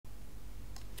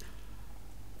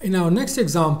In our next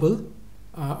example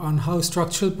on how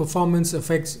structural performance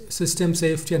affects system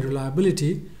safety and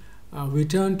reliability, we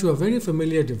turn to a very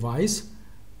familiar device,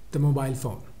 the mobile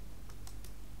phone.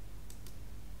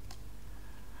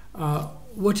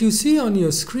 What you see on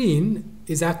your screen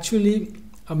is actually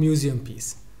a museum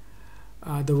piece.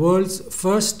 The world's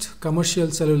first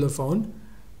commercial cellular phone,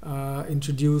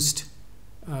 introduced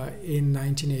in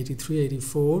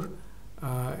 1983-84.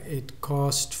 It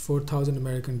cost 4,000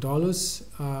 American dollars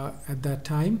at that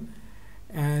time,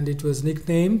 and it was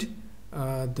nicknamed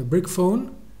the brick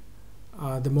phone,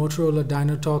 the Motorola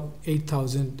Dynatalk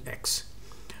 8000X.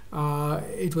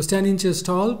 It was 10 inches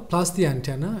tall plus the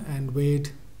antenna and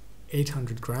weighed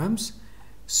 800 grams,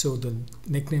 so the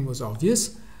nickname was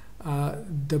obvious.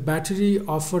 The battery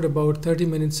offered about 30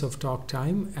 minutes of talk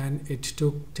time, and it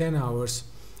took 10 hours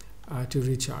to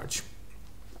recharge.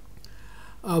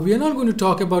 We are not going to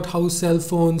talk about how cell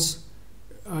phones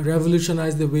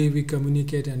revolutionize the way we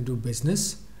communicate and do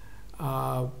business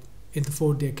in the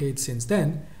 4 decades since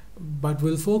then, but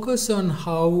we'll focus on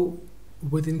how,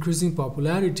 with increasing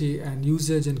popularity and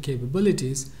usage and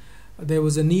capabilities, there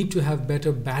was a need to have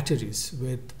better batteries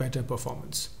with better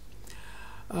performance.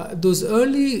 Those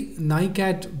early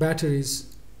NiCad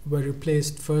batteries were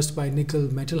replaced first by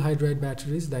nickel metal hydride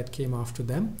batteries that came after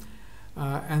them,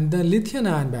 and the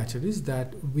lithium-ion batteries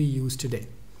that we use today.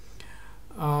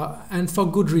 And for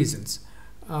good reasons.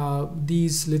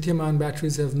 These lithium-ion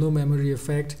batteries have no memory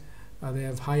effect, they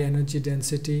have high energy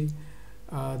density,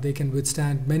 they can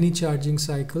withstand many charging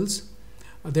cycles.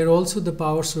 They're also the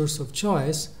power source of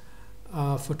choice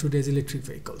for today's electric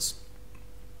vehicles.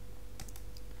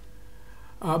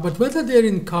 But whether they're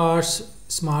in cars,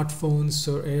 smartphones,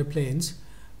 or airplanes,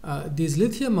 these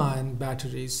lithium-ion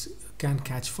batteries can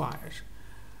catch fire.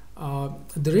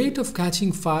 The rate of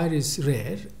catching fire is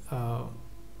rare,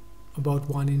 about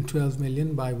 1 in 12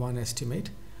 million by one estimate.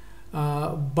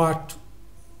 But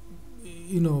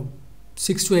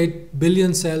 6 to 8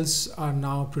 billion cells are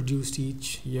now produced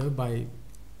each year by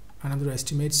another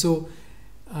estimate. So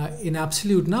in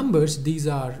absolute numbers, these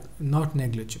are not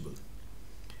negligible.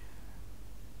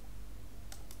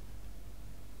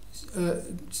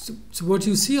 So what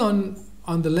you see on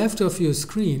the left of your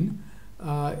screen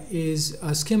is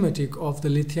a schematic of the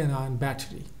lithium-ion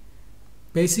battery.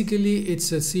 Basically,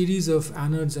 it's a series of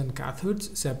anodes and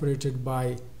cathodes separated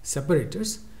by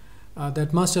separators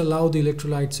that must allow the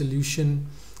electrolyte solution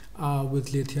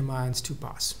with lithium ions to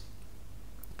pass.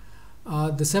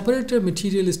 The separator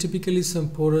material is typically some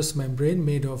porous membrane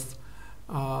made of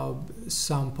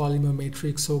some polymer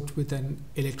matrix soaked with an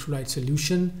electrolyte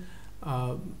solution,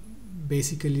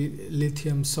 basically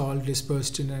lithium salt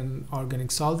dispersed in an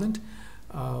organic solvent,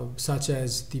 such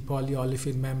as the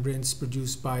polyolefin membranes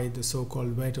produced by the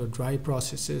so-called wet or dry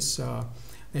processes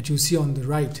that you see on the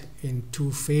right in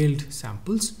 2 failed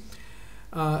samples.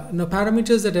 Now,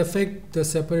 parameters that affect the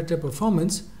separator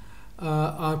performance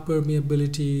are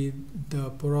permeability, the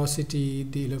porosity,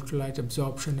 the electrolyte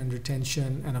absorption and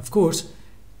retention, and of course,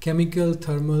 chemical,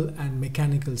 thermal, and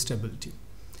mechanical stability.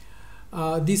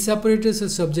 These separators are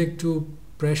subject to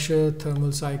pressure,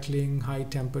 thermal cycling, high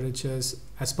temperatures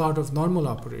as part of normal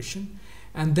operation,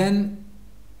 and then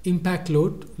impact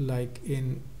load like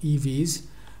in EVs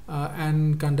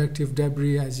and conductive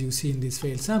debris as you see in these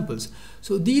failed samples.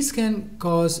 So these can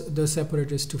cause the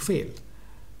separators to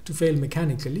fail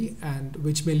mechanically, and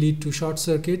which may lead to short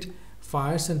circuit,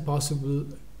 fires, and possible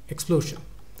explosion.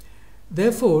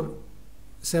 Therefore,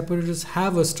 separators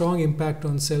have a strong impact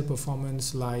on cell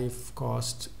performance, life,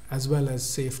 cost, as well as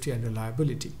safety and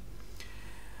reliability.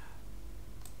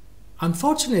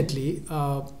 Unfortunately,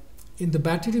 in the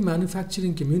battery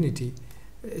manufacturing community,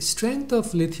 strength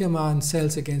of lithium-ion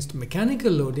cells against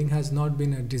mechanical loading has not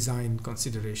been a design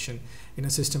consideration in a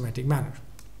systematic manner.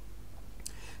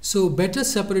 So better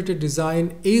separator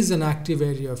design is an active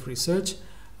area of research,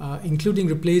 including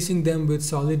replacing them with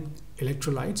solid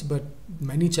electrolytes, but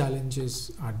many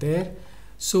challenges are there.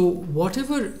 So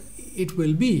whatever it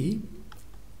will be,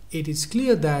 it is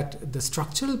clear that the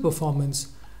structural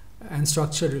performance and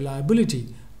structural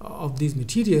reliability of these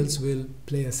materials will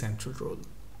play a central role.